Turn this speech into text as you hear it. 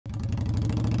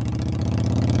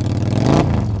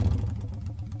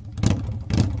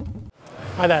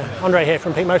Hi there, Andre here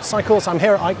from Peak Motorcycles. I'm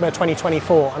here at EICMA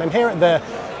 2024 and I'm here at the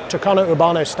Turcano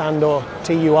Urbano stand, or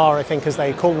T.Ur I think as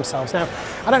they call themselves. Now,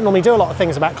 I don't normally do a lot of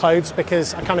things about clothes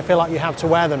because I kind of feel like you have to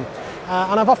wear them.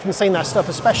 And I've often seen their stuff,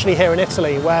 especially here in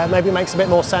Italy, where maybe it makes a bit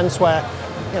more sense where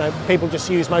people just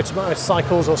use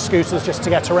motorcycles or scooters just to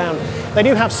get around. They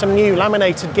do have some new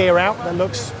laminated gear out that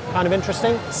looks kind of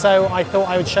interesting, so I thought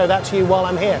I would show that to you while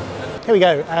I'm here. Here we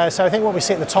go. So I think what we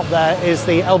see at the top there is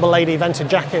the Elba Lady vented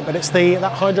jacket, but it's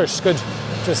that Hydro Scud,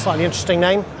 which is a slightly interesting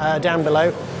name, down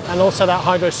below, and also that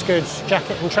Hydro Scud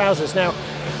jacket and trousers. Now,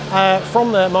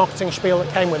 from the marketing spiel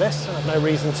that came with this, I have no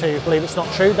reason to believe it's not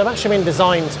true, they've actually been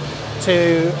designed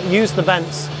to use the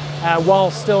vents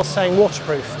while still staying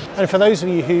waterproof. And for those of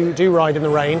you who do ride in the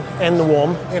rain, in the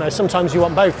warm, sometimes you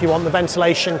want both. You want the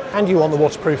ventilation and you want the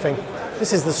waterproofing.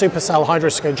 This is the Supercell Hydro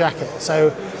Scud jacket.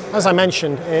 So, as I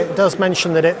mentioned, it does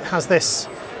mention that it has this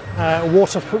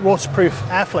waterproof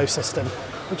airflow system,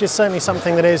 which is certainly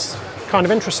something that is kind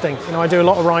of interesting. I do a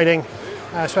lot of riding,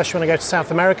 especially when I go to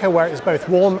South America, where it's both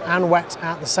warm and wet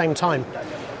at the same time.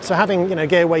 So having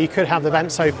gear where you could have the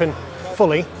vents open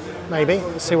fully, maybe.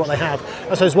 Let's see what they have.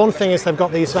 I suppose one thing is they've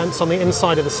got these vents on the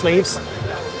inside of the sleeves.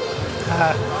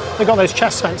 They've got those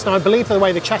chest vents. Now I believe the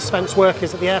way the chest vents work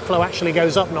is that the airflow actually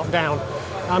goes up, not down.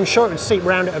 I'm sure it would seep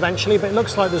around it eventually, but it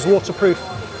looks like there's waterproof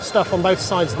stuff on both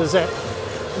sides of the zip,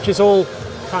 which is all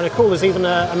kind of cool. There's even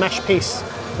a mesh piece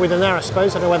within there, I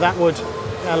suppose. I don't know whether that would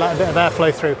let a bit of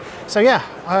airflow through. So yeah,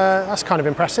 that's kind of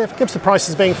impressive. It gives the price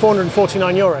as being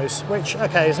 €449, which,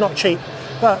 okay, is not cheap,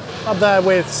 but up there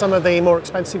with some of the more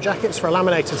expensive jackets for a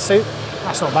laminated suit,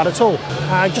 that's not bad at all.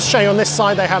 Just show you on this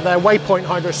side, they have their Waypoint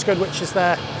Hydro Scud, which is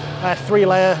their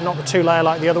 3-layer, not the 2-layer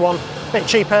like the other one. A bit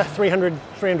cheaper,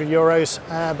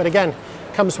 €300, but again,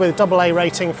 comes with AA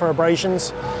rating for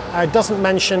abrasions. Doesn't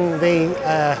mention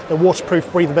the waterproof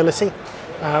breathability,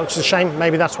 which is a shame.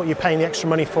 Maybe that's what you're paying the extra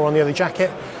money for on the other jacket.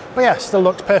 But yeah, still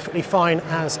looks perfectly fine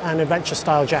as an adventure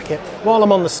style jacket. While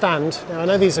I'm on the stand, now I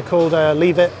know these are called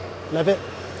Eleveit.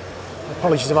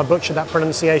 Apologies if I butchered that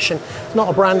pronunciation. It's not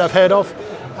a brand I've heard of.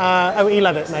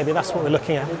 Eleveit, maybe, that's what we're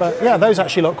looking at. But yeah, those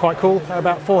actually look quite cool. They're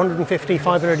about €450,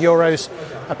 €500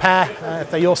 a pair,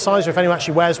 if they're your size, or if anyone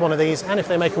actually wears one of these, and if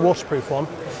they make a waterproof one.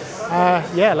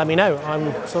 Yeah, let me know.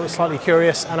 I'm sort of slightly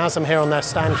curious, and as I'm here on their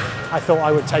stand, I thought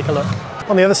I would take a look.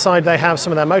 On the other side, they have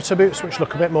some of their motor boots, which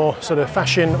look a bit more sort of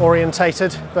fashion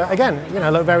orientated, but again,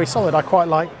 look very solid. I quite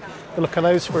like the look of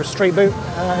those for a street boot,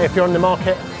 if you're on the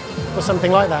market for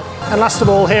something like that. And last of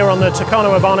all, here on the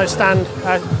Turcano Urbano stand,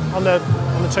 on the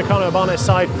Turcano Urbano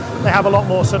side, they have a lot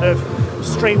more sort of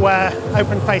streetwear,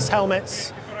 open face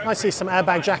helmets. I see some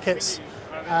airbag jackets,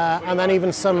 and then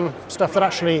even some stuff that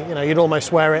actually, you'd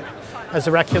almost wear it as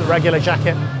a regular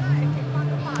jacket.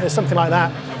 Something like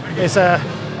that is,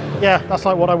 yeah, that's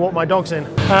like what I walk my dogs in.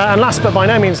 And last but by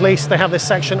no means least, they have this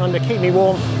section under Keep Me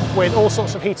Warm with all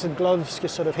sorts of heated gloves,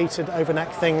 just sort of heated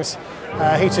overneck things,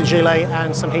 heated gilet,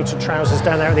 and some heated trousers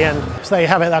down there at the end. So there you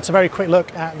have it. That's a very quick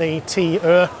look at the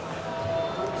T.Ur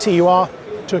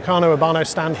Turcano Urbano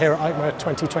stand here at EICMA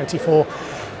 2024.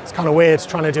 It's kind of weird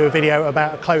trying to do a video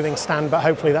about a clothing stand, but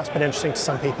hopefully that's been interesting to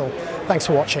some people. Thanks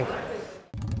for watching.